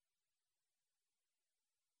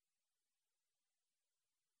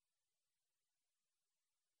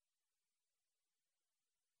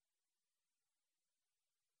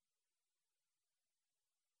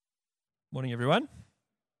Morning, everyone.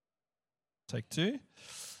 Take two.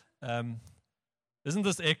 Isn't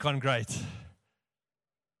this aircon great?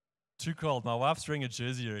 Too cold. My wife's wearing a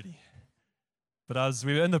jersey already. But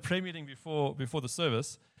we were in the prayer meeting before the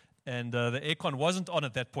service, and the aircon wasn't on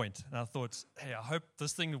at that point. And I thought, hey, I hope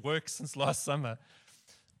this thing works since last summer.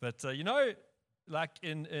 But like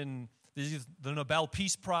in the Nobel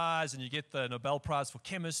Peace Prize, and you get the Nobel Prize for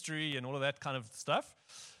chemistry and all of that kind of stuff.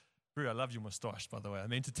 Brew, I love your mustache, by the way. I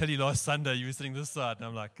meant to tell you last Sunday you were sitting this side, and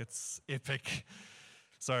I'm like, it's epic.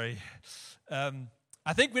 Sorry.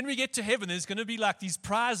 I think when we get to heaven, there's going to be like these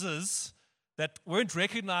prizes that weren't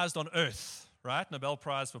recognized on earth, right? Nobel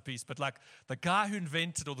Prize for Peace. But like the guy who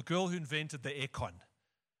invented or the girl who invented the aircon,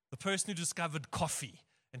 the person who discovered coffee.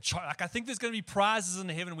 And I think there's going to be prizes in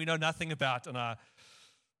heaven we know nothing about, and I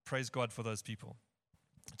praise God for those people.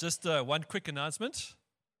 Just one quick announcement.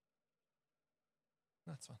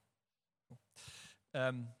 That's fine.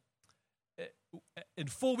 In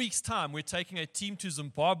 4 weeks' time, we're taking a team to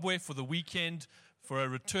Zimbabwe for the weekend for a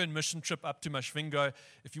return mission trip up to Masvingo.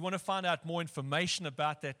 If you want to find out more information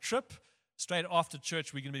about that trip, straight after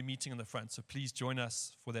church, we're going to be meeting in the front. So please join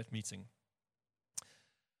us for that meeting.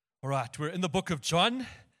 All right, we're in the book of John.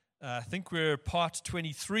 I think we're part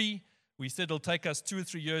 23. We said it'll take us 2 or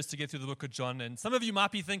 3 years to get through the book of John. And some of you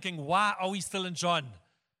might be thinking, why are we still in John?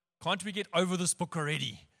 Can't we get over this book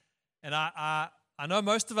already? And I know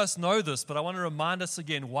most of us know this, but I want to remind us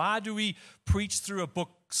again, why do we preach through a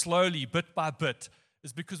book slowly, bit by bit?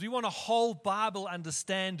 It's because we want a whole Bible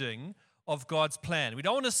understanding of God's plan. We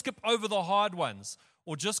don't want to skip over the hard ones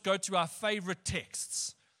or just go to our favorite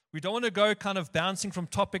texts. We don't want to go kind of bouncing from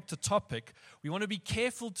topic to topic. We want to be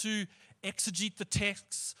careful to exegete the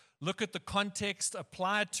texts, look at the context,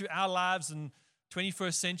 apply it to our lives in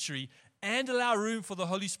 21st century, and allow room for the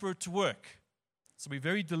Holy Spirit to work. So be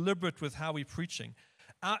very deliberate with how we're preaching.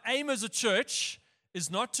 Our aim as a church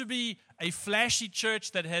is not to be a flashy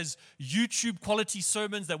church that has YouTube quality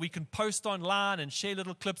sermons that we can post online and share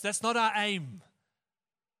little clips. That's not our aim.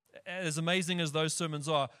 As amazing as those sermons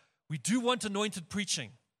are, we do want anointed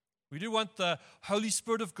preaching. We do want the Holy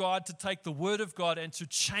Spirit of God to take the Word of God and to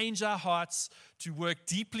change our hearts, to work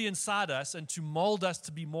deeply inside us and to mold us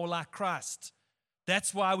to be more like Christ.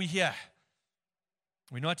 That's why we're here.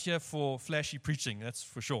 We're not here for flashy preaching, that's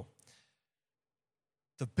for sure.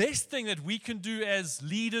 The best thing that we can do as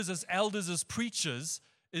leaders, as elders, as preachers,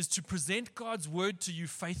 is to present God's word to you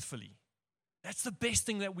faithfully. That's the best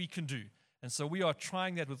thing that we can do. And so we are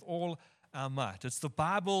trying that with all our might. It's the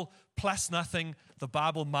Bible plus nothing, the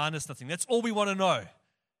Bible minus nothing. That's all we want to know.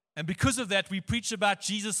 And because of that, we preach about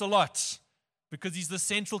Jesus a lot, because he's the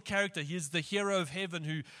central character. He is the hero of heaven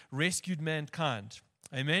who rescued mankind.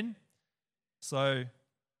 Amen? So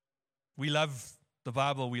we love the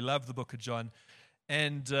Bible. We love the book of John.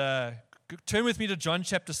 And turn with me to John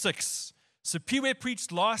chapter 6. So Piwe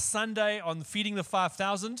preached last Sunday on feeding the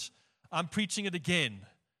 5,000. I'm preaching it again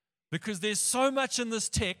because there's so much in this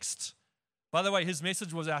text. By the way, his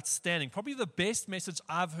message was outstanding. Probably the best message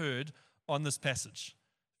I've heard on this passage.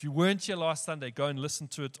 If you weren't here last Sunday, go and listen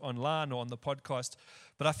to it online or on the podcast.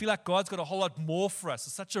 But I feel like God's got a whole lot more for us.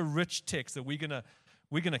 It's such a rich text that we're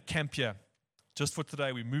gonna camp here. Just for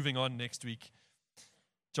today, we're moving on next week.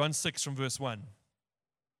 John 6 from verse 1.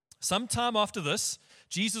 Sometime after this,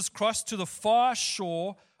 Jesus crossed to the far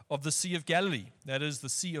shore of the Sea of Galilee, that is the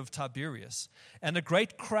Sea of Tiberias, and a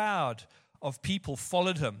great crowd of people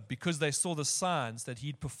followed him because they saw the signs that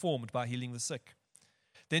he'd performed by healing the sick.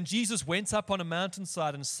 Then Jesus went up on a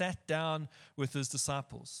mountainside and sat down with his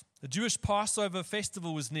disciples. The Jewish Passover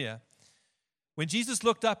festival was near. When Jesus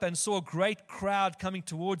looked up and saw a great crowd coming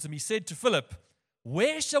towards him, he said to Philip,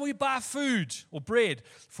 "Where shall we buy food or bread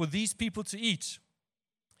for these people to eat?"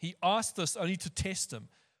 He asked this only to test him,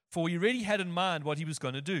 for he already had in mind what he was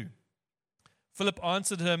going to do. Philip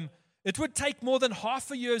answered him, "It would take more than half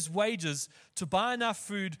a year's wages to buy enough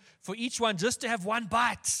food for each one just to have one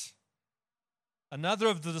bite." Another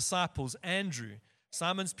of the disciples, Andrew,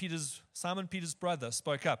 Simon Peter's brother,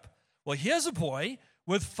 spoke up. "Well, here's a boy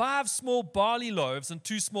with 5 small barley loaves and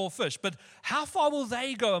 2 small fish. But how far will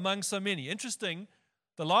they go among so many?" Interesting,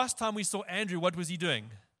 the last time we saw Andrew, what was he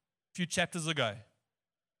doing? A few chapters ago.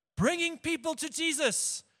 Bringing people to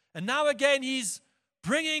Jesus. And now again, he's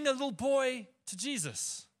bringing a little boy to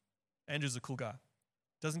Jesus. Andrew's a cool guy.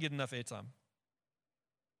 Doesn't get enough airtime.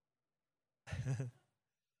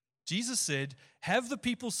 Jesus said, "Have the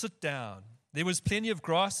people sit down." There was plenty of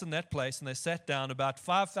grass in that place, and they sat down. About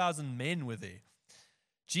 5,000 men were there.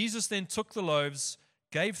 Jesus then took the loaves,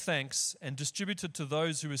 gave thanks, and distributed to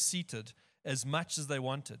those who were seated as much as they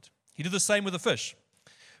wanted. He did the same with the fish.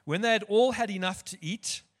 When they had all had enough to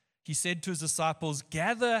eat, he said to his disciples,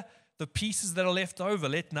 gather the pieces that are left over,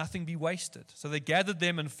 let nothing be wasted. So they gathered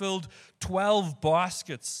them and filled 12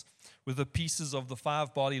 baskets with the pieces of the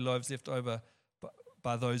 5 barley loaves left over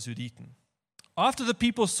by those who'd eaten. After the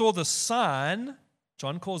people saw the sign,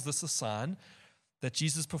 John calls this a sign, that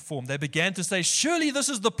Jesus performed, they began to say, surely this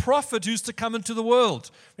is the prophet who's to come into the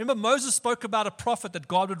world. Remember, Moses spoke about a prophet that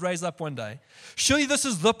God would raise up one day. Surely this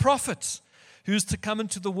is the prophet who's to come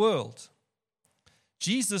into the world.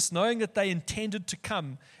 Jesus, knowing that they intended to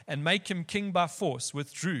come and make him king by force,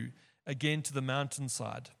 withdrew again to the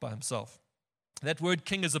mountainside by himself. That word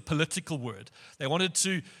king is a political word. What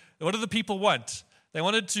do the people want? They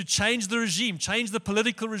wanted to change the regime, change the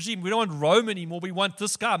political regime. We don't want Rome anymore. We want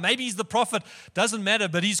this guy. Maybe he's the prophet. Doesn't matter,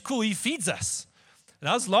 but he's cool. He feeds us. And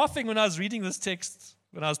I was laughing when I was reading this text,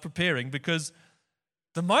 when I was preparing, because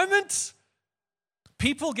the moment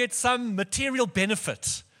people get some material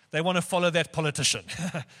benefit, they want to follow that politician.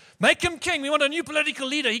 Make him king. We want a new political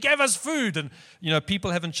leader. He gave us food. And,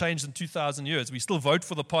 people haven't changed in 2,000 years. We still vote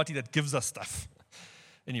for the party that gives us stuff.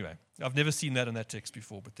 Anyway, I've never seen that in that text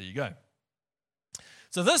before, but there you go.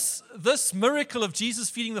 So this miracle of Jesus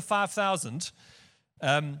feeding the 5,000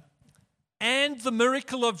 and the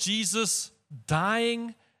miracle of Jesus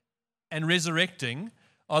dying and resurrecting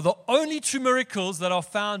are the only 2 miracles that are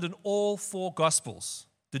found in all 4 Gospels.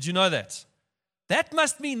 Did you know that? That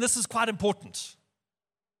must mean this is quite important.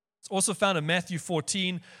 It's also found in Matthew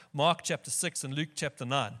 14, Mark chapter 6, and Luke chapter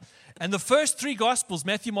 9. And the first 3 Gospels,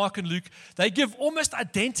 Matthew, Mark, and Luke, they give almost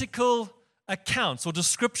identical accounts or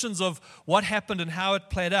descriptions of what happened and how it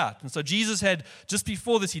played out. And so Jesus had, just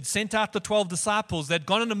before this, he'd sent out the 12 disciples. They'd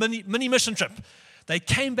gone on a mini mission trip. They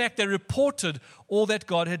came back, they reported all that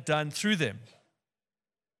God had done through them.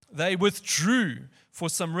 They withdrew for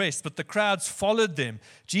some rest, but the crowds followed them.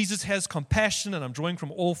 Jesus has compassion, and I'm drawing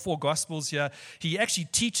from all 4 Gospels here. He actually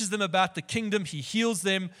teaches them about the kingdom. He heals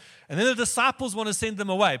them. And then the disciples want to send them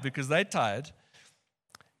away because they're tired.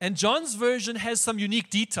 And John's version has some unique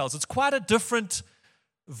details. It's quite a different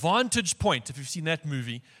vantage point, if you've seen that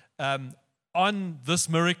movie, on this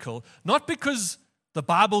miracle. Not because the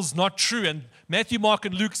Bible's not true, and Matthew, Mark,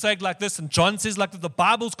 and Luke say it like this, and John says like that. The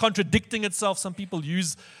Bible's contradicting itself. Some people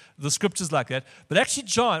use the scriptures like that. But actually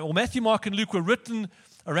Matthew, Mark, and Luke were written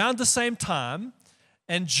around the same time,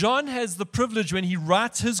 and John has the privilege when he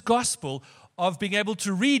writes his gospel of being able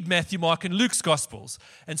to read Matthew, Mark, and Luke's Gospels.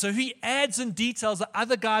 And so he adds in details that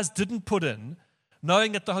other guys didn't put in,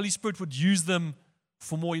 knowing that the Holy Spirit would use them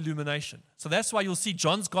for more illumination. So that's why you'll see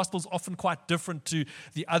John's Gospel is often quite different to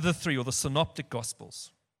the other 3 or the synoptic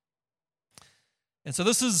Gospels. And so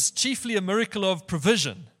this is chiefly a miracle of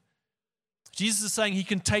provision. Jesus is saying he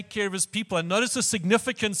can take care of his people. And notice the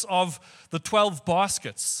significance of the 12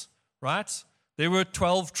 baskets, right? There were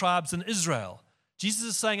 12 tribes in Israel. Jesus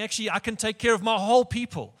is saying, actually, I can take care of my whole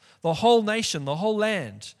people, the whole nation, the whole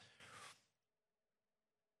land.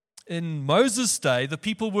 In Moses' day, the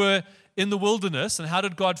people were in the wilderness, and how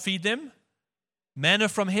did God feed them? Manna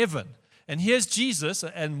from heaven. And here's Jesus,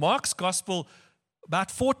 and Mark's gospel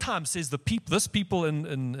about 4 times says this people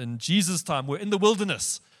in Jesus' time were in the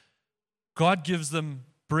wilderness. God gives them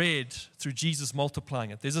bread through Jesus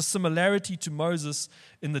multiplying it. There's a similarity to Moses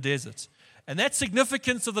in the desert. And that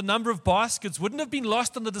significance of the number of baskets wouldn't have been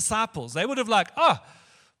lost on the disciples. They would have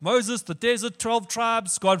Moses, the desert, 12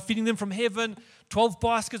 tribes, God feeding them from heaven, 12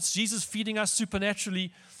 baskets, Jesus feeding us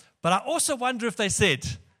supernaturally. But I also wonder if they said,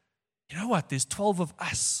 you know what, there's 12 of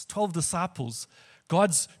us, 12 disciples.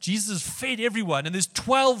 Jesus fed everyone, and there's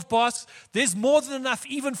 12 baskets. There's more than enough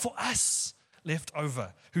even for us left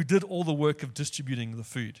over, who did all the work of distributing the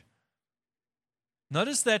food.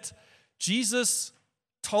 Notice that Jesus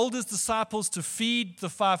told his disciples to feed the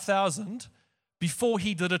 5,000 before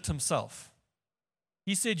he did it himself.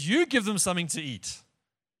 He said, you give them something to eat.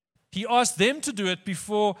 He asked them to do it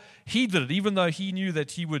before he did it, even though he knew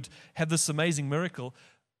that he would have this amazing miracle.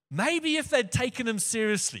 Maybe if they'd taken him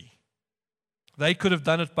seriously, they could have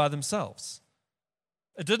done it by themselves.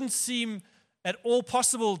 It didn't seem at all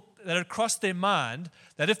possible that it crossed their mind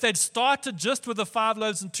that if they'd started just with the 5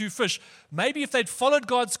 loaves and 2 fish, maybe if they'd followed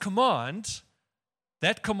God's command,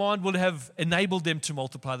 that command would have enabled them to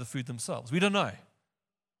multiply the food themselves. We don't know.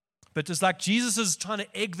 But it's like Jesus is trying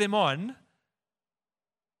to egg them on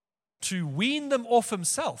to wean them off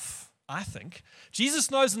himself, I think. Jesus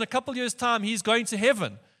knows in a couple of years' time he's going to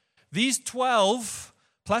heaven. These 12,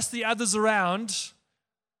 plus the others around,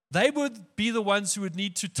 they would be the ones who would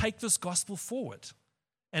need to take this gospel forward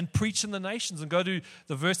and preach in the nations. And go to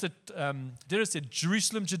the verse that Dara said,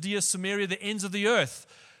 Jerusalem, Judea, Samaria, the ends of the earth.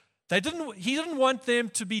 He didn't want them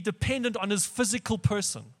to be dependent on his physical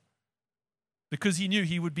person. because he knew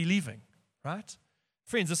he would be leaving, right?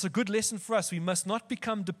 Friends, it's a good lesson for us. We must not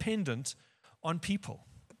become dependent on people.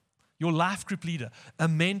 Your life group leader, a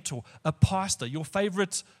mentor, a pastor, your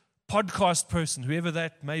favorite podcast person, whoever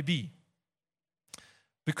that may be.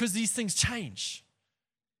 Because these things change.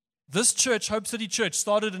 This church, Hope City Church,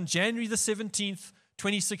 started on January the 17th,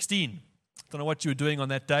 2016. Don't know what you were doing on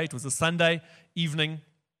that day. It was a Sunday evening.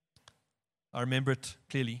 I remember it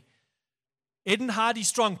clearly. Ed and Hardy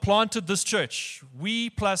Strong planted this church. We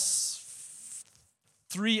plus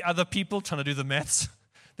 3 other people, trying to do the maths.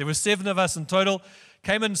 There were 7 of us in total.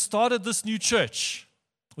 Came and started this new church.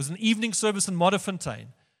 It was an evening service in Modderfontein.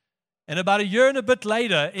 And about a year and a bit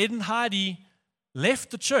later, Ed and Hardy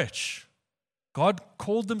left the church. God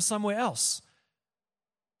called them somewhere else.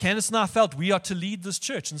 Candace and I felt we are to lead this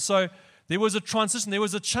church. And so there was a transition, there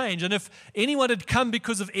was a change. And if anyone had come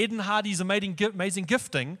because of Ed and Hardy's amazing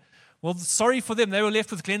gifting, well, sorry for them. They were left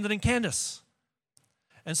with Glendon and Candace.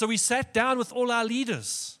 And so we sat down with all our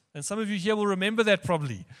leaders. And some of you here will remember that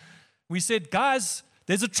probably. We said, guys,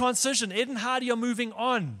 there's a transition. Ed and Hardy are moving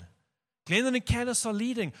on. Glendon and Candace are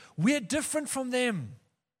leading. We're different from them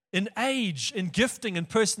in age, in gifting, in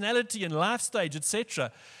personality, in life stage,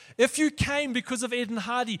 etc. If you came because of Ed and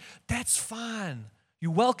Hardy, that's fine.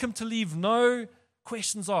 You're welcome to leave, no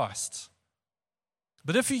questions asked.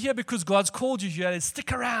 But if you're here because God's called you here,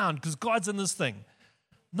 stick around because God's in this thing.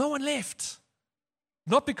 No one left.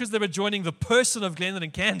 Not because they were joining the person of Glendon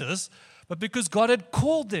and Candace, but because God had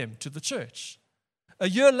called them to the church. A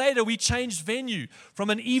year later, we changed venue from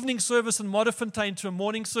an evening service in Modderfontein to a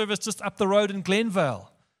morning service just up the road in Glenvale.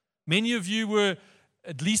 Many of you were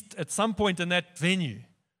at least at some point in that venue.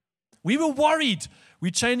 We were worried.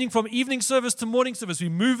 We're changing from evening service to morning service. We're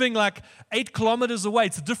moving like 8 kilometers away.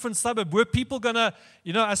 It's a different suburb. Were people going to,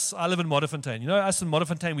 us, I live in Modderfontein. Us in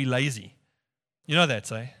Modderfontein, we're lazy. You know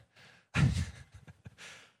that, eh?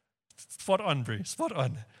 Spot on, Bruce. Spot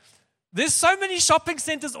on. There's so many shopping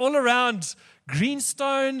centers all around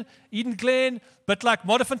Greenstone, Eden Glen, but like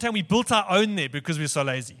Modderfontein, we built our own there because we're so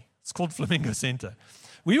lazy. It's called Flamingo Center.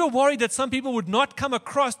 We were worried that some people would not come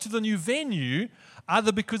across to the new venue,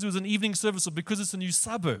 either because it was an evening service or because it's a new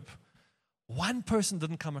suburb. One person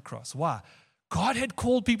didn't come across. Why? God had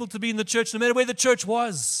called people to be in the church no matter where the church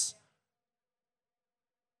was.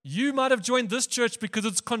 You might have joined this church because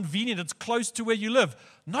it's convenient, it's close to where you live.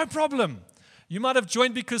 No problem. You might have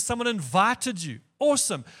joined because someone invited you.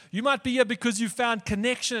 Awesome. You might be here because you found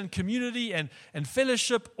connection and community and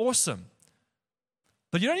fellowship. Awesome.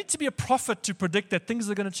 But you don't need to be a prophet to predict that things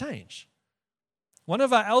are going to change. One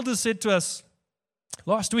of our elders said to us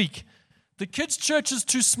last week, the kids' church is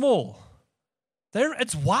too small.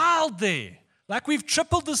 It's wild there. Like we've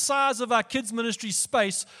tripled the size of our kids' ministry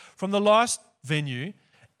space from the last venue,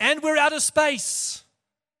 and we're out of space.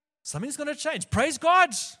 Something's going to change. Praise God.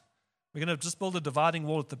 We're going to just build a dividing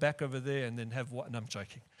wall at the back over there and then have what? No, I'm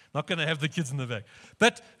joking. Not going to have the kids in the back.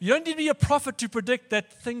 But you don't need to be a prophet to predict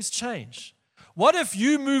that things change. What if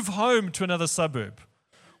you move home to another suburb?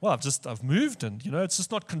 Well, I've moved and, it's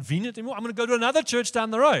just not convenient anymore. I'm going to go to another church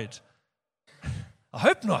down the road. I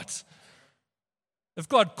hope not. If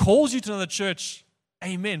God calls you to another church,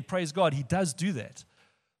 amen, praise God, He does do that.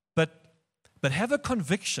 But have a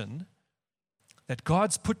conviction that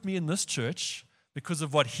God's put me in this church because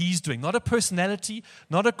of what He's doing. Not a personality,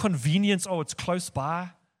 not a convenience, it's close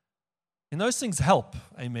by. And those things help,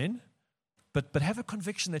 amen. But have a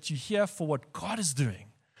conviction that you're here for what God is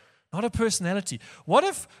doing, not a personality. What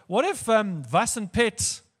if Vas and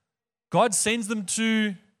Pet, God sends them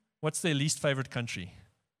to, what's their least favorite country?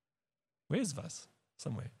 Where's Vas?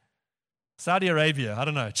 Somewhere. Saudi Arabia, I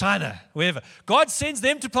don't know, China, wherever. God sends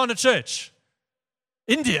them to plant a church.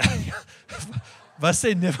 India. Vas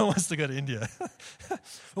never wants to go to India. But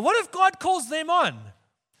what if God calls them on?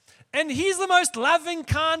 And he's the most loving,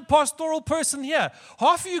 kind, pastoral person here.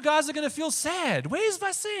 Half of you guys are going to feel sad. Where's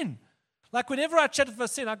Vasen? Like whenever I chat with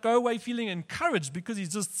Vasen, I go away feeling encouraged because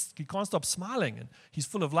he can't stop smiling and he's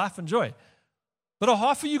full of life and joy. But are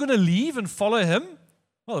half of you going to leave and follow him?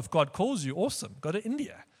 Well, if God calls you, awesome. Go to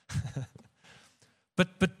India.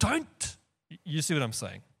 But don't, you see what I'm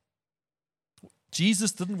saying?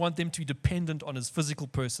 Jesus didn't want them to be dependent on his physical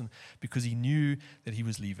person because he knew that he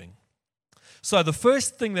was leaving. So the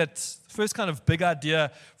first kind of big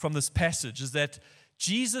idea from this passage is that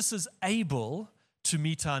Jesus is able to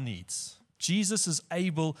meet our needs. Jesus is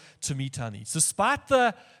able to meet our needs. Despite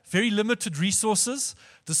the very limited resources,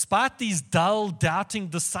 despite these dull, doubting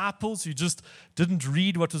disciples who just didn't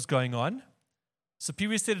read what was going on,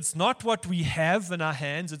 Superior said it's not what we have in our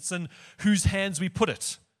hands, it's in whose hands we put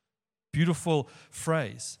it. Beautiful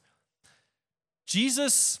phrase.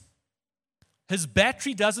 Jesus his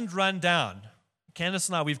battery doesn't run down. Candace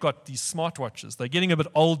and I, we've got these smartwatches. They're getting a bit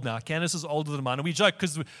old now. Candace is older than mine. And we joke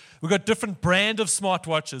because we've got different brand of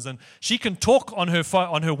smartwatches. And she can talk on her phone,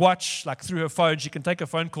 on her watch, like through her phone. She can take a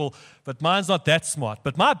phone call. But mine's not that smart.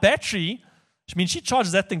 But my battery, I mean, she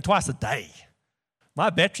charges that thing twice a day. My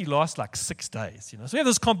battery lasts like 6 days. So we have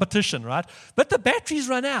this competition, right? But the batteries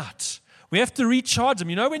run out. We have to recharge them.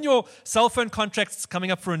 When your cell phone contract's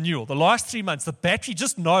coming up for renewal, the last 3 months, the battery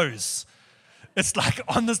just knows. It's like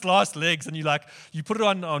on this last legs, and you put it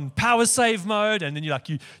on power save mode, and then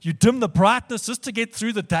you dim the brightness just to get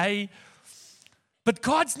through the day. But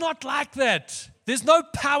God's not like that. There's no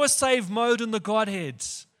power save mode in the Godhead.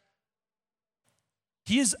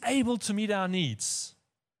 He is able to meet our needs.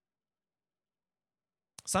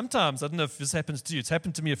 Sometimes, I don't know if this happens to you, it's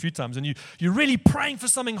happened to me a few times, and you're really praying for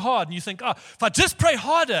something hard, and you think, if I just pray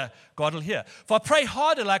harder, God will hear. If I pray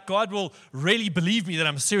harder, God will really believe me that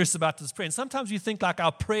I'm serious about this prayer. And sometimes you think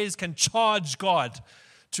our prayers can charge God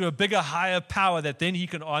to a bigger, higher power that then He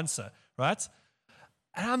can answer, right?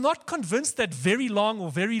 And I'm not convinced that very long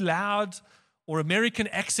or very loud or American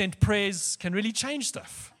accent prayers can really change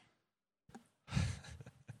stuff.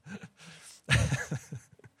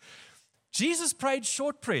 Jesus prayed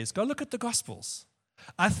short prayers. Go look at the Gospels.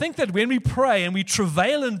 I think that when we pray and we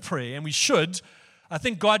travail in prayer, and we should, I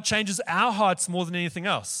think God changes our hearts more than anything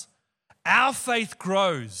else. Our faith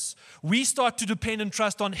grows. We start to depend and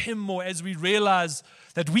trust on Him more as we realize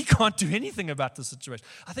that we can't do anything about the situation.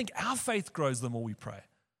 I think our faith grows the more we pray. I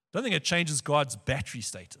don't think it changes God's battery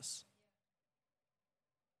status.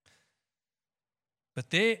 But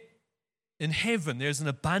there, in heaven, there's an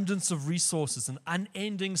abundance of resources, an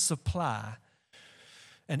unending supply.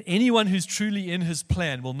 And anyone who's truly in His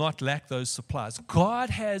plan will not lack those supplies. God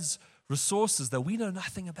has resources that we know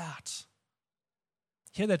nothing about.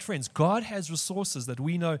 Hear that, friends? God has resources that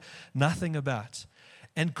we know nothing about.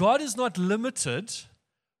 And God is not limited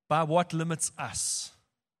by what limits us.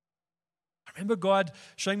 I remember God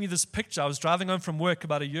showing me this picture. I was driving home from work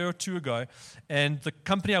about a year or two ago, and the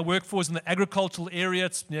company I work for is in the agricultural area.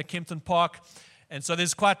 It's near Kempton Park. And so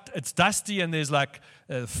it's dusty, and there's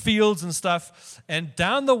fields and stuff. And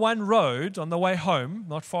down the one road on the way home,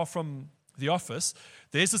 not far from the office,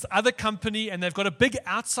 there's this other company, and they've got a big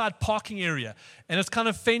outside parking area. And it's kind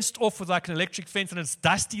of fenced off with an electric fence, and it's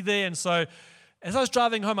dusty there. And so as I was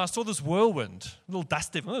driving home, I saw this whirlwind, a little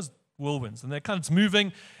dust devil, those whirlwinds. And it's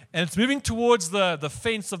moving, and it's moving towards the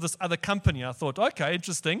fence of this other company. I thought, okay,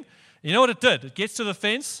 interesting. You know what it did? It gets to the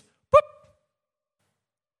fence, boop,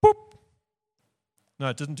 boop. No,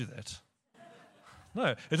 it didn't do that.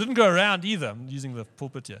 No, it didn't go around either. I'm using the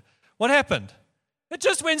pulpit here. What happened? It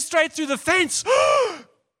just went straight through the fence.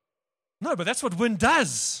 No, but that's what wind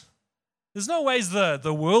does. There's no ways the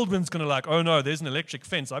whirlwind's going to oh no, there's an electric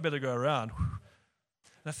fence. I better go around.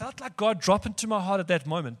 And I felt like God drop into my heart at that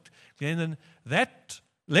moment. And then that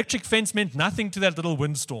electric fence meant nothing to that little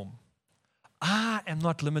windstorm. I am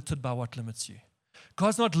not limited by what limits you.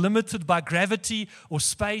 God's not limited by gravity or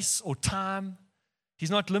space or time. He's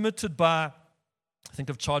not limited by, think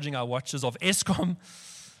of charging our watches, of Eskom.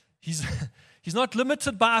 He's not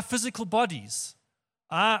limited by our physical bodies.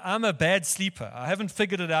 I'm a bad sleeper. I haven't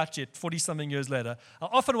figured it out yet, 40-something years later. I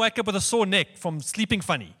often wake up with a sore neck from sleeping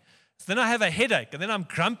funny. So then I have a headache, and then I'm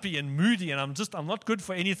grumpy and moody, and I'm not good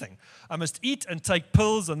for anything. I must eat and take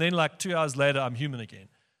pills, and then 2 hours later, I'm human again.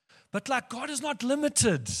 But God is not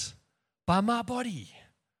limited by my body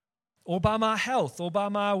or by my health or by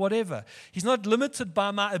my whatever. He's not limited by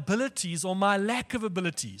my abilities or my lack of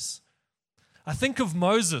abilities. I think of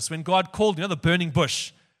Moses when God called, the burning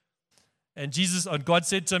bush. And God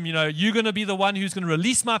said to him, you're going to be the one who's going to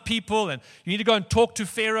release my people, and you need to go and talk to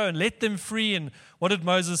Pharaoh and let them free. And what did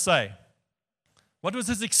Moses say? What was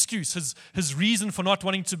his excuse, his reason for not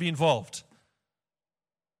wanting to be involved?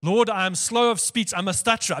 Lord, I am slow of speech. I'm a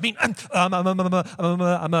stutterer.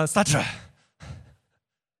 I'm a stutterer.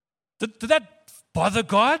 Did that bother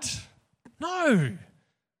God? No.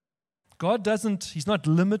 God he's not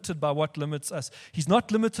limited by what limits us. He's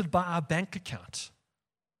not limited by our bank account.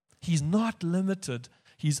 He's not limited.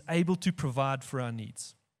 He's able to provide for our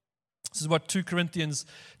needs. This is what 2 Corinthians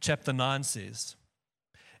chapter 9 says.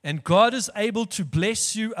 And God is able to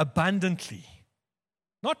bless you abundantly.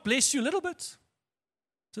 Not bless you a little bit.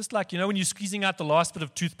 Just when you're squeezing out the last bit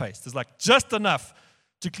of toothpaste. There's just enough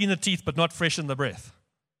to clean the teeth but not freshen the breath.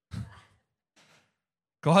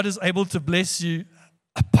 God is able to bless you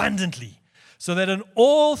abundantly, so that in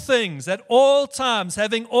all things, at all times,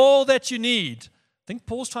 having all that you need, I think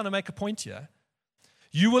Paul's trying to make a point here,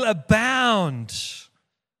 you will abound,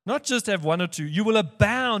 not just have one or two, you will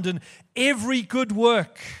abound in every good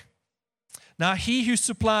work. Now he who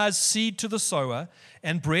supplies seed to the sower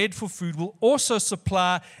and bread for food will also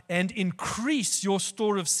supply and increase your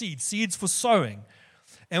store of seeds for sowing,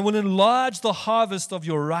 and will enlarge the harvest of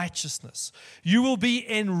your righteousness. You will be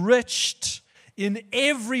enriched in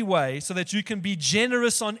every way so that you can be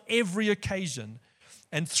generous on every occasion.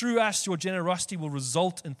 And through us, your generosity will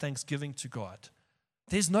result in thanksgiving to God.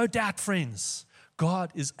 There's no doubt, friends,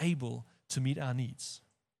 God is able to meet our needs.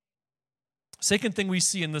 Second thing we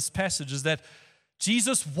see in this passage is that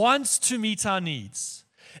Jesus wants to meet our needs.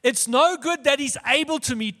 It's no good that he's able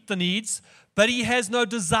to meet the needs, but he has no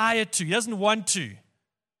desire to. He doesn't want to.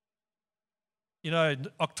 You know,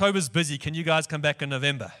 October's busy. Can you guys come back in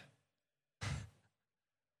November?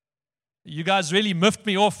 You guys really miffed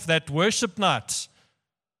me off that worship night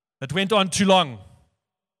that went on too long.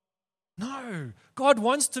 No, God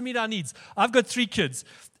wants to meet our needs. I've got 3 kids,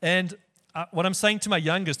 and what I'm saying to my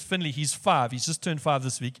youngest, Finley, he's 5. He's just turned 5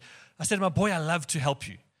 this week. I said, my boy, I love to help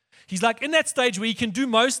you. He's like in that stage where he can do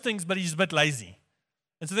most things, but he's a bit lazy.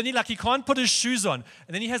 And so then he can't put his shoes on,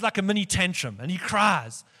 and then he has like a mini tantrum, and he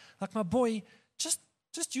cries. Like, my boy,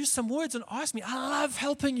 just use some words and ask me. I love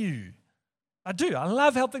helping you. I do. I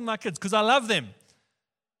love helping my kids because I love them.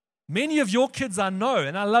 Many of your kids I know,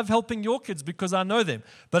 and I love helping your kids because I know them.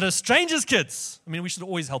 But as strangers' kids, I mean, we should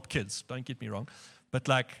always help kids, don't get me wrong. But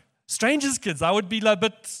like strangers' kids, I would be a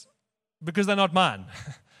bit, because they're not mine.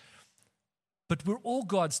 But we're all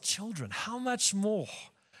God's children. How much more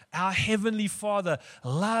our Heavenly Father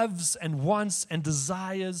loves and wants and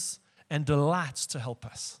desires and delights to help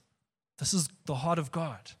us. This is the heart of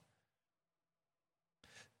God.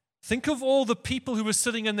 Think of all the people who were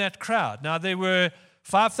sitting in that crowd. Now, there were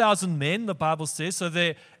 5,000 men, the Bible says, so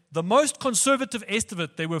the most conservative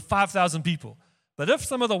estimate, there were 5,000 people. But if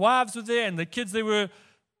some of the wives were there and the kids, there were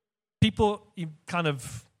people, you kind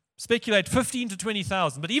of speculate 15 to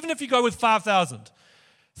 20,000. But even if you go with 5,000,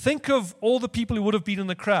 think of all the people who would have been in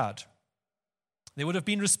the crowd. There would have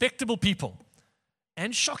been respectable people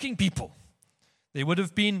and shocking people. There would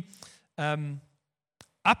have been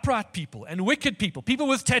upright people and wicked people, people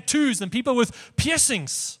with tattoos and people with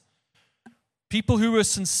piercings, people who were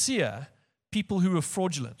sincere, people who were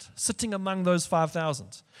fraudulent, sitting among those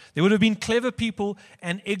 5,000. There would have been clever people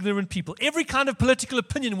and ignorant people. Every kind of political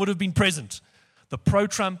opinion would have been present. The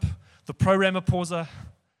pro-Trump, the pro-Ramaphosa,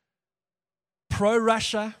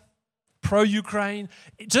 pro-Russia, pro-Ukraine.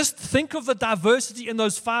 Just think of the diversity in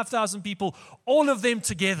those 5,000 people, all of them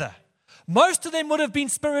together. Most of them would have been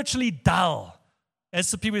spiritually dull. As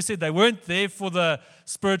some people said, they weren't there for the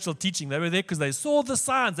spiritual teaching. They were there because they saw the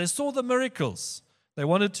signs, they saw the miracles. They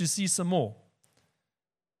wanted to see some more.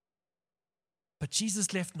 But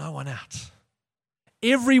Jesus left no one out.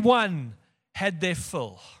 Everyone had their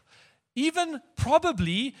fill. Even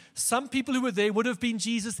probably some people who were there would have been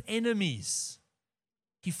Jesus' enemies.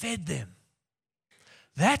 He fed them.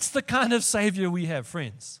 That's the kind of Savior we have,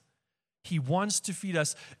 friends. He wants to feed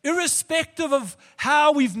us, irrespective of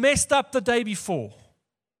how we've messed up the day before,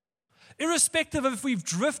 irrespective of if we've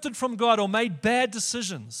drifted from God or made bad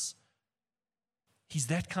decisions. He's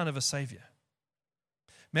that kind of a Savior.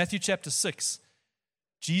 Matthew chapter 6,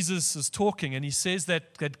 Jesus is talking and he says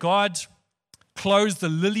that God clothes the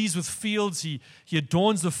lilies with fields. He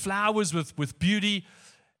adorns the flowers with beauty.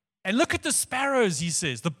 And look at the sparrows, he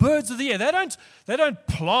says, the birds of the air. They don't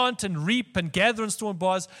plant and reap and gather and store in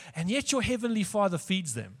bars, and yet your heavenly Father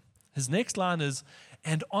feeds them. His next line is,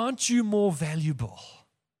 and aren't you more valuable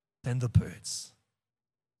than the birds?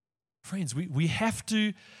 Friends, we have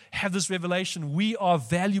to have this revelation. We are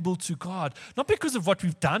valuable to God, not because of what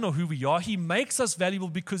we've done or who we are. He makes us valuable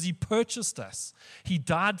because He purchased us. He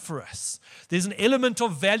died for us. There's an element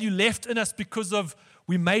of value left in us because of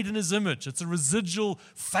we're made in His image. It's a residual,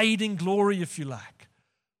 fading glory, if you like.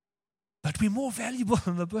 But we're more valuable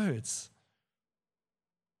than the birds.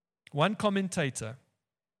 One commentator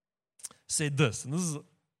said this, and this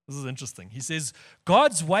is interesting. He says,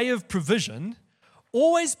 God's way of provision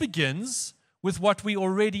always begins with what we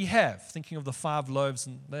already have. Thinking of the 5 loaves,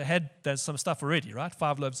 and there's some stuff already, right?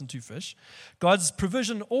 5 loaves and 2 fish. God's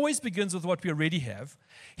provision always begins with what we already have.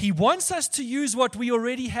 He wants us to use what we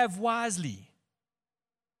already have wisely.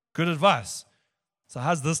 Good advice. So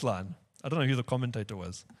how's this line? I don't know who the commentator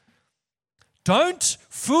was. Don't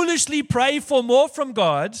foolishly pray for more from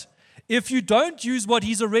God if you don't use what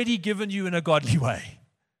He's already given you in a godly way.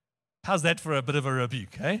 How's that for a bit of a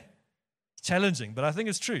rebuke, eh? It's challenging, but I think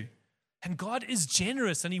it's true. And God is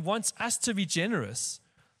generous, and He wants us to be generous.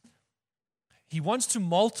 He wants to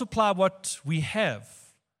multiply what we have.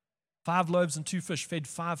 5 loaves and 2 fish fed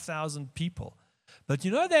 5,000 people. But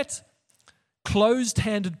you know that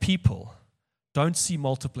closed-handed people don't see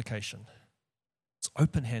multiplication. It's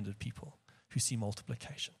open-handed people who see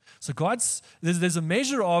multiplication. So there's a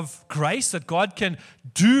measure of grace that God can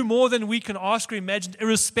do more than we can ask or imagine,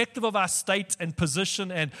 irrespective of our state and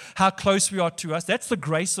position and how close we are to us. That's the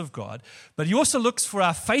grace of God. But He also looks for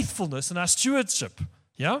our faithfulness and our stewardship.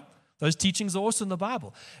 Yeah? Those teachings are also in the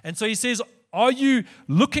Bible. And so He says, are you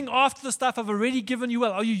looking after the stuff I've already given you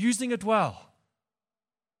well? Are you using it well?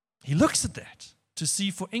 He looks at that to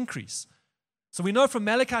see for increase. So we know from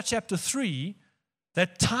Malachi chapter 3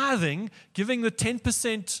 that tithing, giving the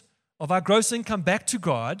 10% of our gross income back to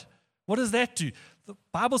God, what does that do? The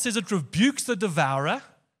Bible says it rebukes the devourer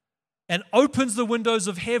and opens the windows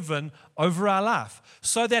of heaven over our life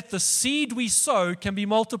so that the seed we sow can be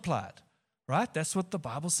multiplied. Right? That's what the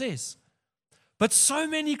Bible says. But so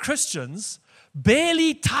many Christians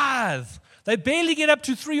barely tithe. They barely get up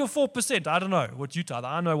to 3 or 4%. I don't know what you tithe.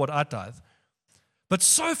 I know what I tithe. But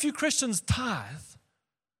so few Christians tithe.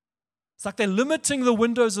 It's like they're limiting the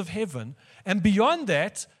windows of heaven. And beyond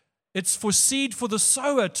that, it's for seed for the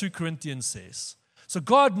sower, 2 Corinthians says. So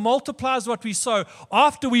God multiplies what we sow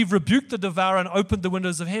after we've rebuked the devourer and opened the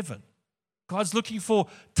windows of heaven. God's looking for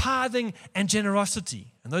tithing and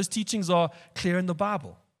generosity. And those teachings are clear in the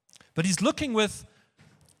Bible. But He's looking with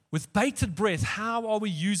bated breath, how are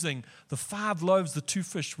we using the 5 loaves, the 2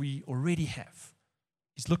 fish we already have?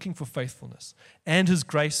 He's looking for faithfulness. And His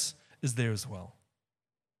grace is there as well.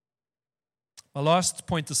 My last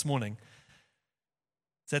point this morning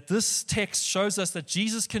is that this text shows us that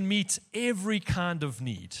Jesus can meet every kind of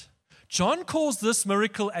need. John calls this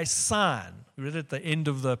miracle a sign. We read it at the end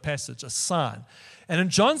of the passage, a sign. And in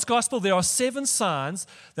John's gospel, there are 7 signs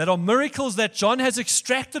that are miracles that John has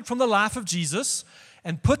extracted from the life of Jesus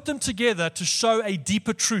and put them together to show a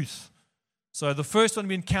deeper truth. So the first one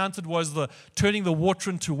we encountered was the turning the water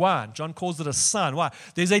into wine. John calls it a sign. Why?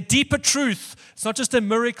 There's a deeper truth. It's not just a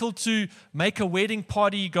miracle to make a wedding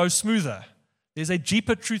party go smoother. There's a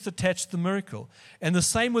deeper truth attached to the miracle. And the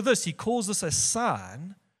same with this. He calls this a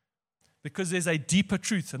sign because there's a deeper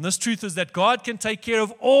truth. And this truth is that God can take care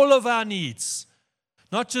of all of our needs.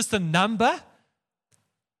 Not just a number,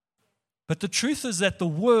 but the truth is that the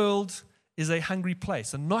world is a hungry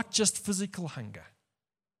place, and not just physical hunger.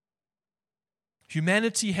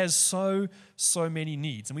 Humanity has so many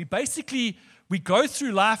needs. And we go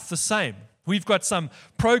through life the same. We've got some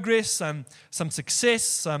progress, some success,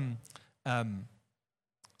 some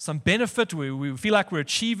benefit. We feel like we're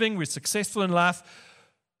achieving, we're successful in life.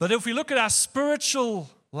 But if we look at our spiritual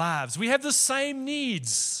lives, we have the same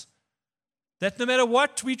needs. That no matter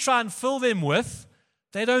what we try and fill them with,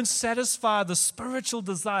 they don't satisfy the spiritual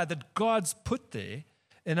desire that God's put there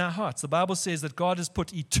in our hearts. The Bible says that God has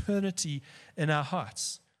put eternity in our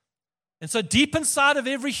hearts. And so deep inside of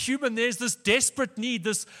every human, there's this desperate need,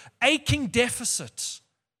 this aching deficit.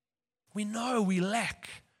 We know we lack.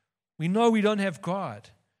 We know we don't have God.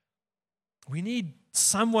 We need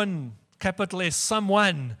someone, capital S,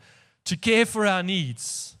 someone, to care for our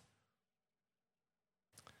needs.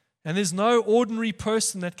 And there's no ordinary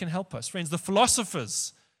person that can help us. Friends, the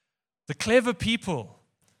philosophers, the clever people,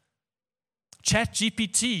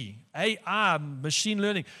 ChatGPT, AI, machine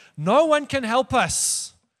learning, no one can help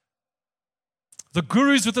us. The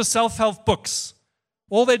gurus with the self-help books,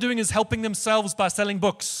 all they're doing is helping themselves by selling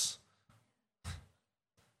books.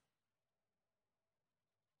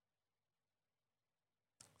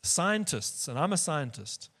 Scientists, and I'm a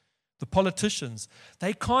scientist, the politicians,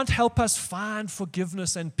 they can't help us find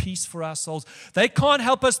forgiveness and peace for our souls. They can't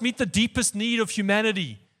help us meet the deepest need of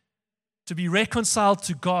humanity, to be reconciled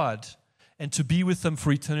to God and to be with Him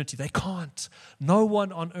for eternity. They can't. No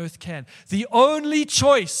one on earth can. The only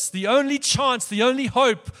choice, the only chance, the only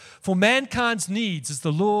hope for mankind's needs is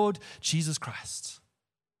the Lord Jesus Christ.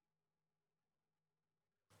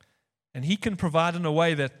 And He can provide in a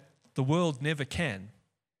way that the world never can.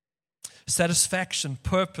 Satisfaction,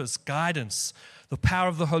 purpose, guidance, the power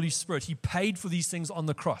of the Holy Spirit. He paid for these things on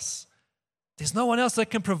the cross. There's no one else that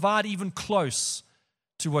can provide even close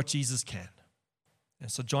to what Jesus can. And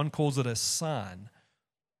so John calls it a sign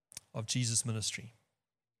of Jesus' ministry.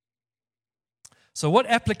 So what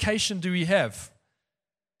application do we have?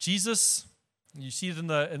 Jesus, you see it in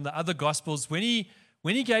the other Gospels, when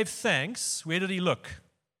he gave thanks, where did He look?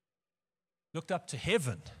 Looked up to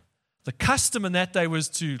heaven. The custom in that day was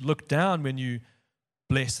to look down when you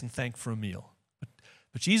bless and thank for a meal.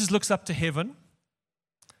 But Jesus looks up to heaven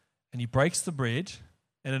and He breaks the bread.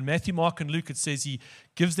 And in Matthew, Mark, and Luke, it says He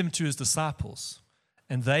gives them to His disciples.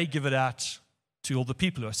 And they give it out to all the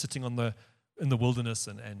people who are sitting in the wilderness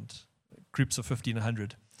and groups of 50 and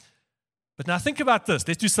 100. But now think about this.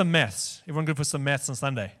 Let's do some maths. Everyone good for some maths on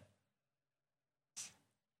Sunday?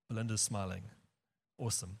 Belinda's smiling.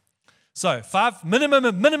 Awesome. So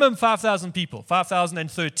minimum 5,000 people,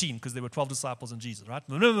 5,013, because there were 12 disciples and Jesus, right?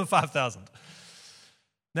 Minimum 5,000.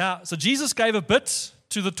 Now, so Jesus gave a bit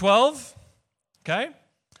to the 12, okay?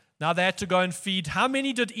 Now they had to go and feed. How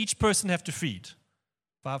many did each person have to feed?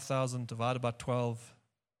 5,000 divided by 12.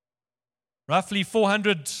 Roughly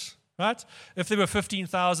 400, right? If there were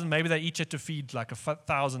 15,000, maybe they each had to feed like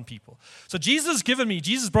 1,000 people. So Jesus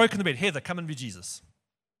broke in the bread. Heather, come and be Jesus.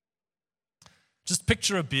 Just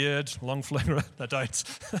picture a beard, long flowing. I don't.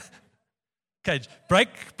 Okay,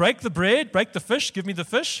 break the bread, break the fish, give me the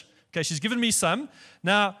fish. Okay, she's given me some.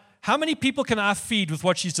 Now, how many people can I feed with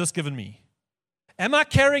what she's just given me? Am I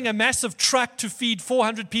carrying a massive truck to feed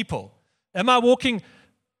 400 people? Am I walking?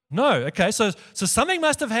 No. Okay, so something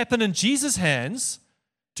must have happened in Jesus' hands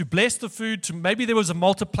to bless the food. Maybe there was a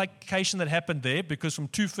multiplication that happened there, because from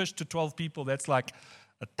 2 fish to 12 people, that's like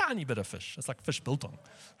a tiny bit of fish. It's like fish biltong,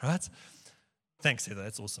 right? Thanks, Heather.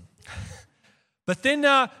 That's awesome. But then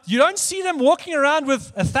you don't see them walking around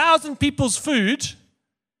with 1,000 people's food.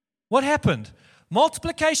 What happened?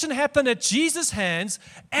 Multiplication happened at Jesus' hands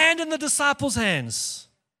and in the disciples' hands.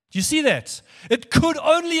 Do you see that? It could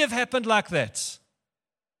only have happened like that.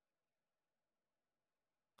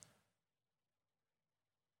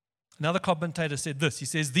 Another commentator said this. He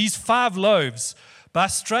says, these 5 loaves, by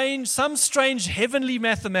some strange heavenly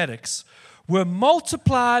mathematics, were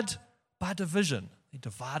multiplied by division. He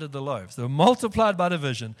divided the loaves. They were multiplied by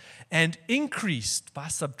division and increased by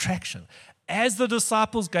subtraction. As the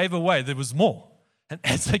disciples gave away, there was more. And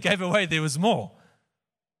as they gave away, there was more.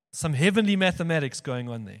 Some heavenly mathematics going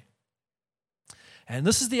on there. And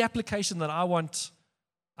this is the application that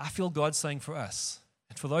I feel God saying for us.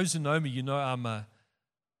 And for those who know me, you know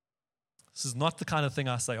this is not the kind of thing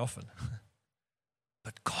I say often.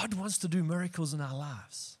 But God wants to do miracles in our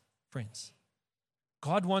lives, friends.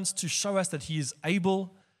 God wants to show us that He is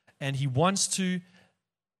able, and He wants to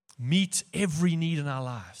meet every need in our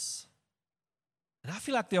lives. And I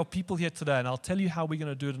feel like there are people here today, and I'll tell you how we're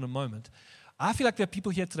going to do it in a moment. I feel like there are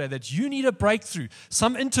people here today that you need a breakthrough,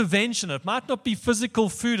 some intervention. It might not be physical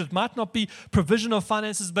food, it might not be provision of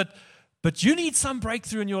finances, but you need some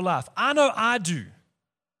breakthrough in your life. I know I do.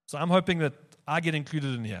 So I'm hoping that I get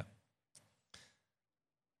included in here.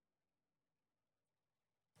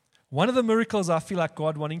 One of the miracles I feel like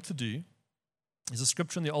God wanting to do is a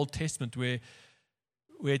scripture in the Old Testament where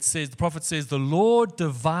it says, the prophet says, the Lord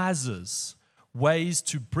devises ways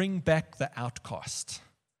to bring back the outcast.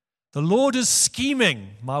 The Lord is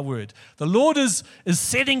scheming, my word. The Lord is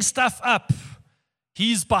setting stuff up.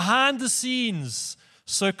 He's behind the scenes,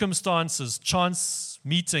 circumstances, chance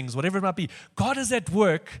meetings, whatever it might be. God is at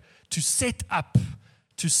work to set up,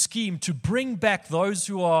 to scheme, to bring back those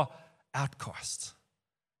who are outcast.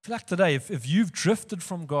 I feel like today, if you've drifted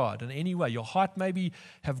from God in any way, your heart maybe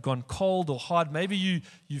have gone cold or hard, maybe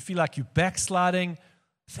you feel like you're backsliding,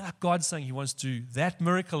 I feel like God's saying He wants to do that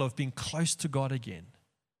miracle of being close to God again.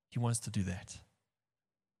 He wants to do that.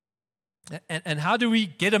 And how do we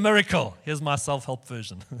get a miracle? Here's my self-help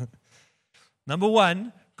version. Number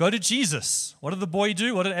 1, go to Jesus. What did the boy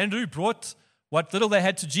do? What did Andrew brought? What little they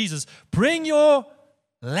had to Jesus. Bring your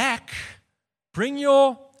lack, bring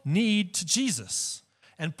your need to Jesus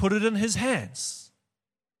and put it in His hands.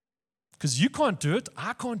 Because you can't do it.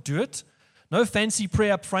 I can't do it. No fancy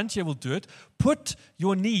prayer up front here will do it. Put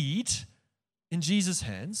your need in Jesus'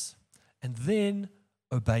 hands and then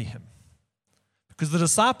obey Him. Because the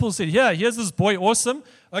disciples said, here's this boy, awesome.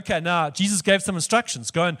 Okay, now Jesus gave some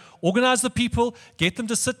instructions. Go and organize the people, get them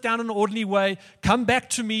to sit down in an orderly way, come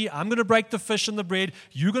back to me, I'm going to break the fish and the bread,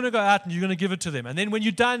 you're going to go out and you're going to give it to them. And then when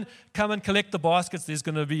you're done, come and collect the baskets, there's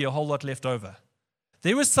going to be a whole lot left over.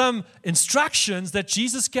 There were some instructions that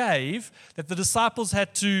Jesus gave that the disciples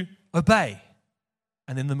had to obey.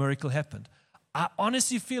 And then the miracle happened. I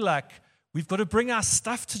honestly feel like we've got to bring our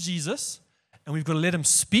stuff to Jesus, and we've got to let Him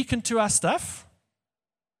speak into our stuff,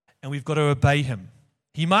 and we've got to obey Him.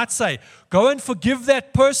 He might say, go and forgive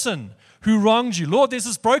that person who wronged you. Lord, there's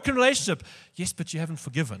this broken relationship. Yes, but you haven't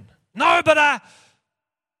forgiven. No, but I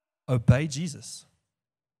obey Jesus.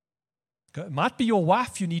 It might be your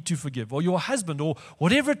wife you need to forgive, or your husband, or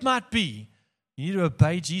whatever it might be. You need to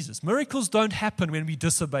obey Jesus. Miracles don't happen when we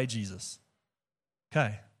disobey Jesus.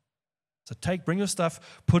 Okay. So bring your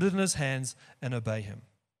stuff, put it in His hands, and obey Him.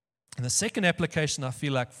 And the second application I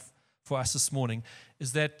feel like for us this morning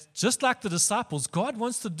is that just like the disciples, God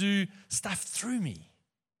wants to do stuff through me.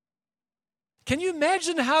 Can you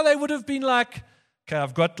imagine how they would have been like, okay,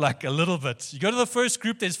 I've got like a little bit. You go to the first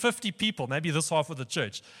group, there's 50 people, maybe this half of the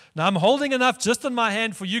church. Now I'm holding enough just in my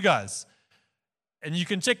hand for you guys. And you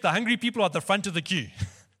can check the hungry people are at the front of the queue.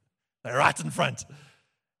 They're right in front.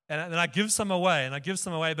 And then I give some away,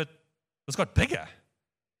 but it's got bigger.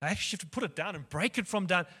 I actually have to put it down and break it from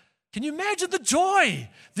down. Can you imagine the joy,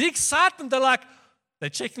 the excitement? They're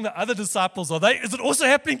checking the other disciples. Is it also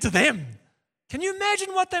happening to them? Can you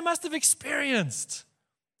imagine what they must have experienced?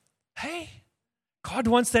 Hey, God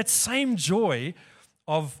wants that same joy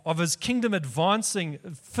of his kingdom advancing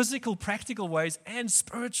physical, practical ways and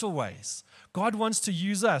spiritual ways. God wants to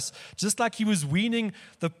use us. Just like he was weaning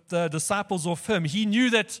the disciples off him, he knew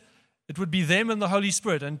that it would be them and the Holy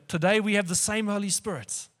Spirit. And today we have the same Holy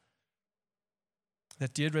Spirit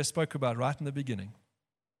that Deirdre spoke about right in the beginning.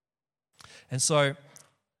 And so,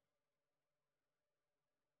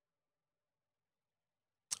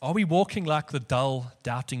 are we walking like the dull,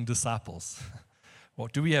 doubting disciples? Or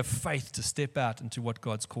do we have faith to step out into what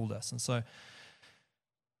God's called us? And so,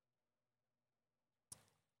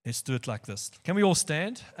 let's do it like this. Can we all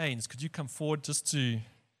stand? Ains, could you come forward just to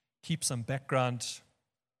keep some background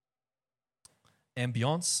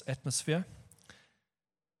ambience, atmosphere?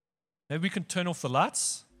 Maybe we can turn off the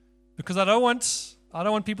lights, because I don't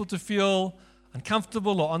want people to feel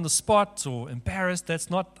uncomfortable or on the spot or embarrassed. That's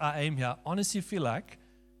not our aim here. I honestly feel like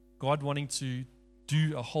God wanting to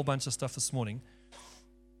do a whole bunch of stuff this morning.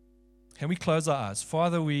 Can we close our eyes?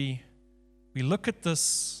 Father, we look at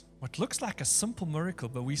this, what looks like a simple miracle,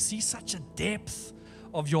 but we see such a depth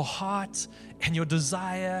of your heart and your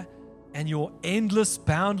desire and your endless,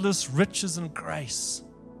 boundless riches and grace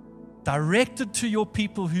directed to your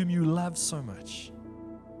people whom you love so much.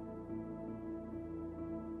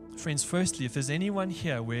 Friends, firstly, if there's anyone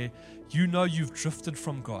here where you know you've drifted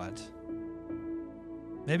from God,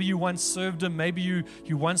 maybe you once served him, maybe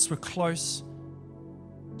you once were close,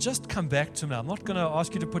 just come back to him now. I'm not going to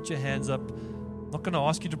ask you to put your hands up. I'm not going to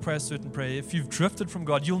ask you to pray a certain prayer. If you've drifted from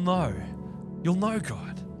God, you'll know. You'll know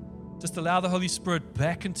God. Just allow the Holy Spirit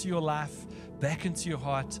back into your life, back into your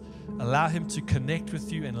heart. Allow him to connect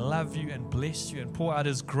with you and love you and bless you and pour out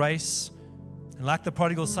his grace. And like the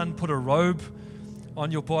prodigal son, put a robe on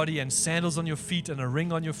your body and sandals on your feet and a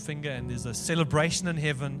ring on your finger, and there's a celebration in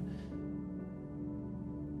heaven.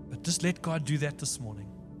 But just let God do that this morning.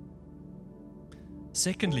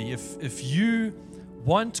 Secondly, if you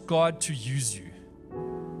want God to use you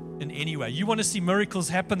in any way, you want to see miracles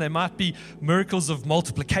happen. They might be miracles of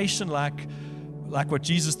multiplication like what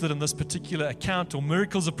Jesus did in this particular account, or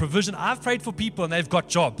miracles of provision. I've prayed for people and they've got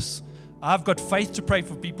jobs. I've got faith to pray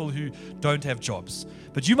for people who don't have jobs.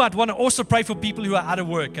 But you might want to also pray for people who are out of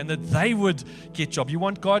work and that they would get jobs. You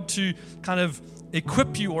want God to kind of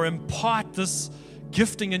equip you or impart this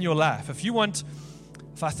gifting in your life.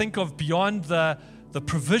 If I think of beyond the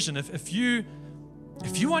provision, if you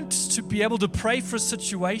want to be able to pray for a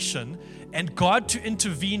situation and God to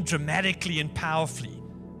intervene dramatically and powerfully,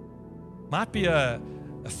 might be a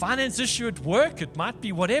finance issue at work, it might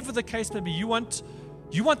be whatever the case may be, you want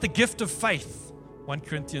the gift of faith, 1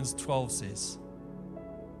 Corinthians 12 says.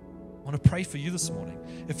 I want to pray for you this morning.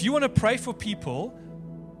 If you want to pray for people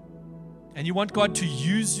and you want God to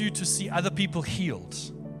use you to see other people healed,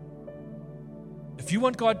 if you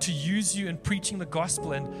want God to use you in preaching the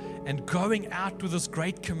gospel and going out with this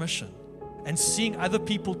great commission and seeing other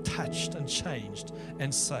people touched and changed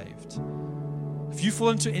and saved, if you fall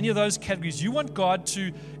into any of those categories, you want God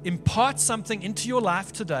to impart something into your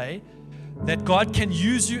life today that God can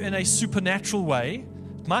use you in a supernatural way.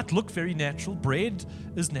 It might look very natural. Bread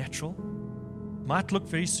is natural. It might look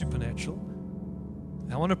very supernatural.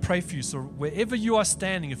 I want to pray for you. So wherever you are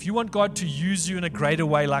standing, if you want God to use you in a greater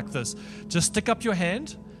way like this, just stick up your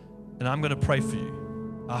hand and I'm going to pray for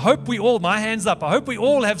you. I hope my hands up, I hope we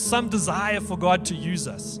all have some desire for God to use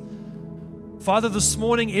us. Father, this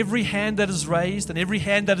morning, every hand that is raised and every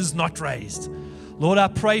hand that is not raised, Lord, I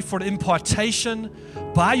pray for an impartation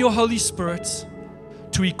by your Holy Spirit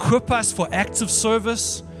to equip us for acts of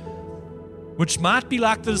service, which might be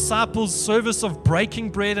like the disciples' service of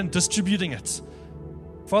breaking bread and distributing it.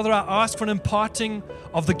 Father, I ask for an imparting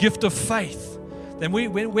of the gift of faith. Then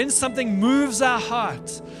when something moves our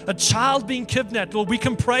heart, a child being kidnapped, Lord, we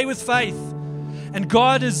can pray with faith. And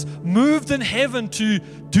God is moved in heaven to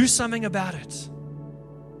do something about it.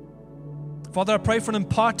 Father, I pray for an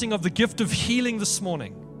imparting of the gift of healing this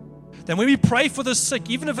morning. Then when we pray for the sick,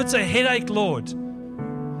 even if it's a headache, Lord,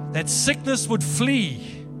 that sickness would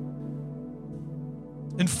flee.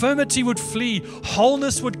 Infirmity would flee.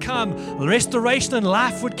 Wholeness would come. Restoration and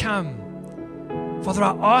life would come. Father,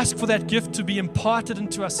 I ask for that gift to be imparted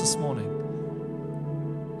into us this morning.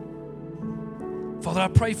 Father, I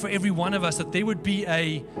pray for every one of us that there would be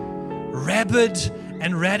a rabid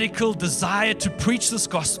and radical desire to preach this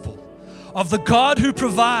gospel of the God who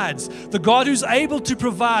provides, the God who's able to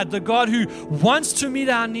provide, the God who wants to meet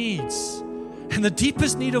our needs. And the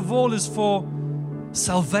deepest need of all is for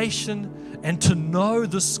salvation and to know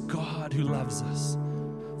this God who loves us.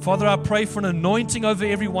 Father, I pray for an anointing over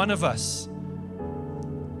every one of us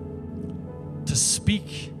to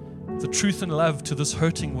speak the truth and love to this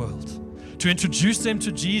hurting world, to introduce them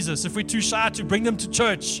to Jesus. If we're too shy to bring them to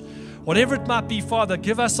church, whatever it might be, Father,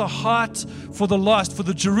 give us a heart for the lost, for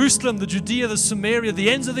the Jerusalem, the Judea, the Samaria, the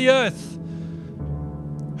ends of the earth.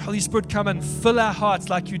 Holy Spirit, come and fill our hearts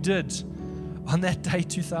like you did on that day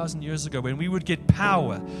 2,000 years ago when we would get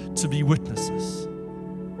power to be witnesses.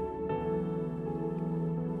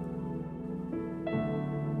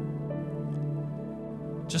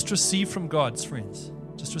 Just receive from God, friends.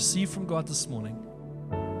 Just receive from God this morning.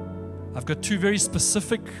 I've got two very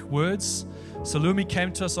specific words. Salome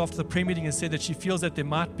came to us after the prayer meeting and said that she feels that there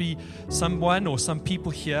might be someone or some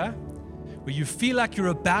people here where you feel like you're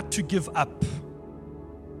about to give up.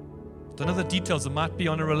 Don't know the details. It might be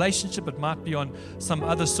on a relationship. It might be on some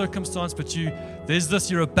other circumstance, but there's this,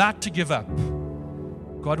 you're about to give up.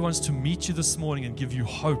 God wants to meet you this morning and give you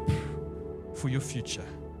hope for your future.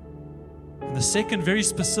 And the second very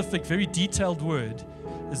specific, very detailed word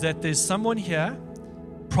is that there's someone here,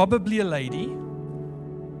 probably a lady,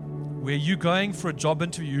 where you're going for a job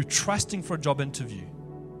interview, you're trusting for a job interview.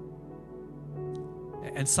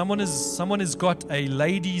 And someone has got a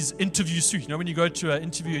ladies' interview suit. You know, when you go to an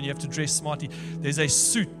interview and you have to dress smartly, there's a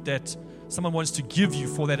suit that someone wants to give you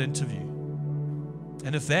for that interview.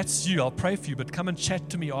 And if that's you, I'll pray for you, but come and chat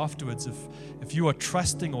to me afterwards. If you are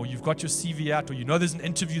trusting or you've got your CV out or you know there's an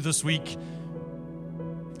interview this week,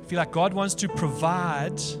 I feel like God wants to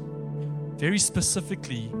provide very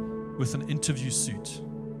specifically with an interview suit.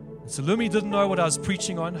 Salome didn't know what I was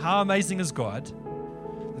preaching on. How amazing is God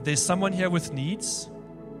that there's someone here with needs,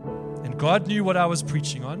 and God knew what I was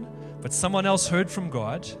preaching on, but someone else heard from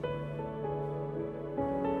God.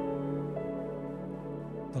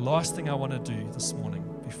 The last thing I want to do this morning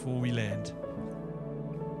before we land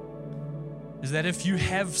is that if you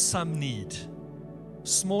have some need,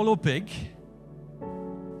 small or big, I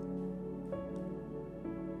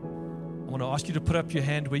want to ask you to put up your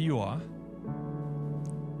hand where you are.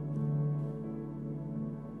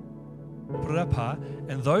 Put it up high.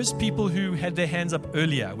 And those people who had their hands up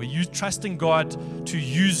earlier, where you're trusting God to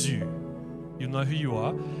use you, you know who you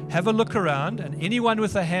are. Have a look around, and anyone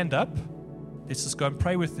with a hand up, let's just go and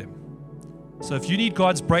pray with them. So if you need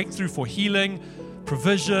God's breakthrough for healing,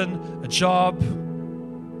 provision, a job,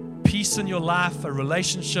 peace in your life, a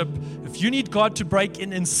relationship, if you need God to break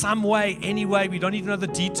in some way, any way, we don't need to know the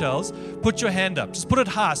details, put your hand up. Just put it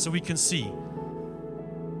high so we can see.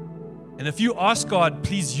 And if you ask God,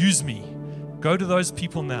 please use me, go to those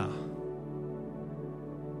people now.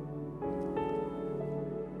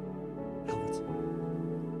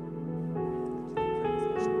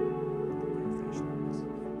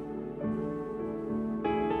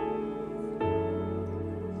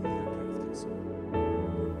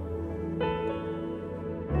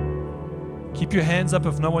 Keep your hands up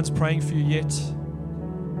if no one's praying for you yet.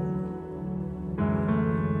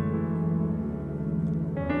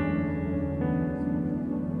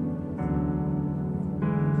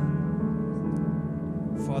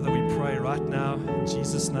 Father, we pray right now in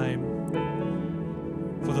Jesus' name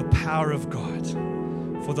for the power of God,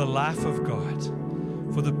 for the life of God,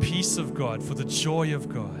 for the peace of God, for the joy of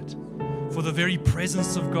God, for the very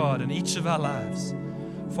presence of God in each of our lives.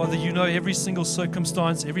 Father, you know every single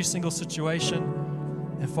circumstance, every single situation.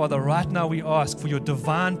 And Father, right now we ask for your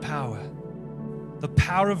divine power, the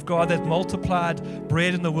power of God that multiplied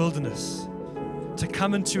bread in the wilderness, to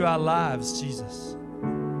come into our lives, Jesus.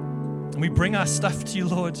 And we bring our stuff to you,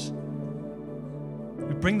 Lord.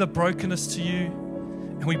 We bring the brokenness to you,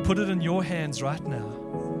 and we put it in your hands right now.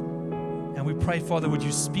 And we pray, Father, would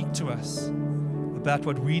you speak to us about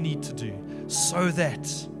what we need to do so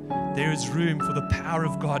that there is room for the power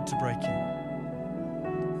of God to break in.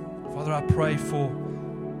 Father, I pray for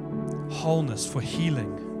wholeness, for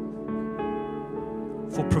healing,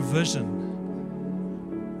 for provision.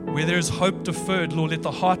 Where there is hope deferred, Lord, let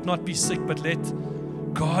the heart not be sick, but let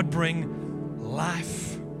God bring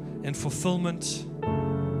life and fulfillment.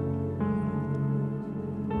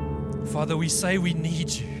 Father, we say we need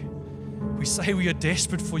you. We say we are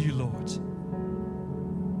desperate for you, Lord.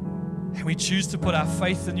 And we choose to put our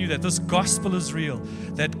faith in you, that this gospel is real,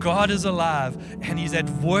 that God is alive, and he's at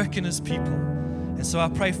work in his people. And so I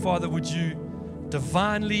pray, Father, would you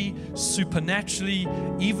divinely, supernaturally,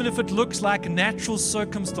 even if it looks like natural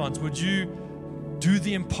circumstance, would you do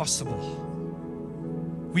the impossible?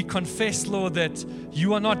 We confess, Lord, that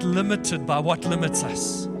you are not limited by what limits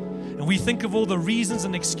us. And we think of all the reasons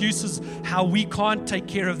and excuses how we can't take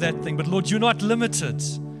care of that thing. But Lord, you're not limited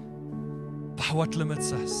by what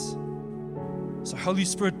limits us. So Holy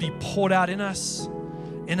Spirit, be poured out in us,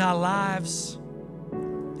 in our lives,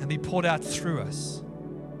 and be poured out through us.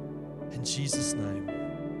 In Jesus' name.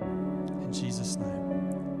 In Jesus' name.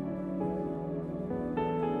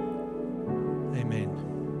 Amen.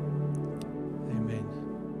 Amen.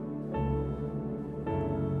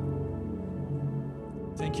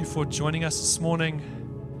 Thank you for joining us this morning.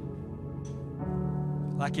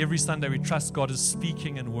 Like every Sunday, we trust God is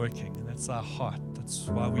speaking and working, and that's our heart. That's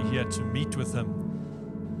why we're here, to meet with Him.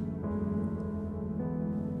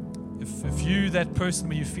 If you, that person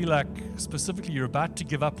where you feel like specifically you're about to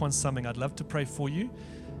give up on something, I'd love to pray for you.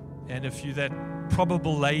 And if you're that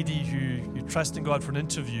probable lady who you're trusting God for an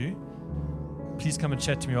interview, please come and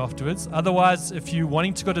chat to me afterwards. Otherwise, if you're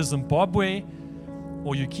wanting to go to Zimbabwe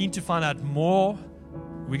or you're keen to find out more,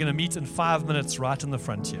 we're going to meet in 5 minutes right in the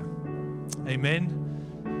front here.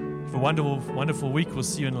 Amen. Have a wonderful, wonderful week. We'll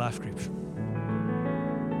see you in Life Group.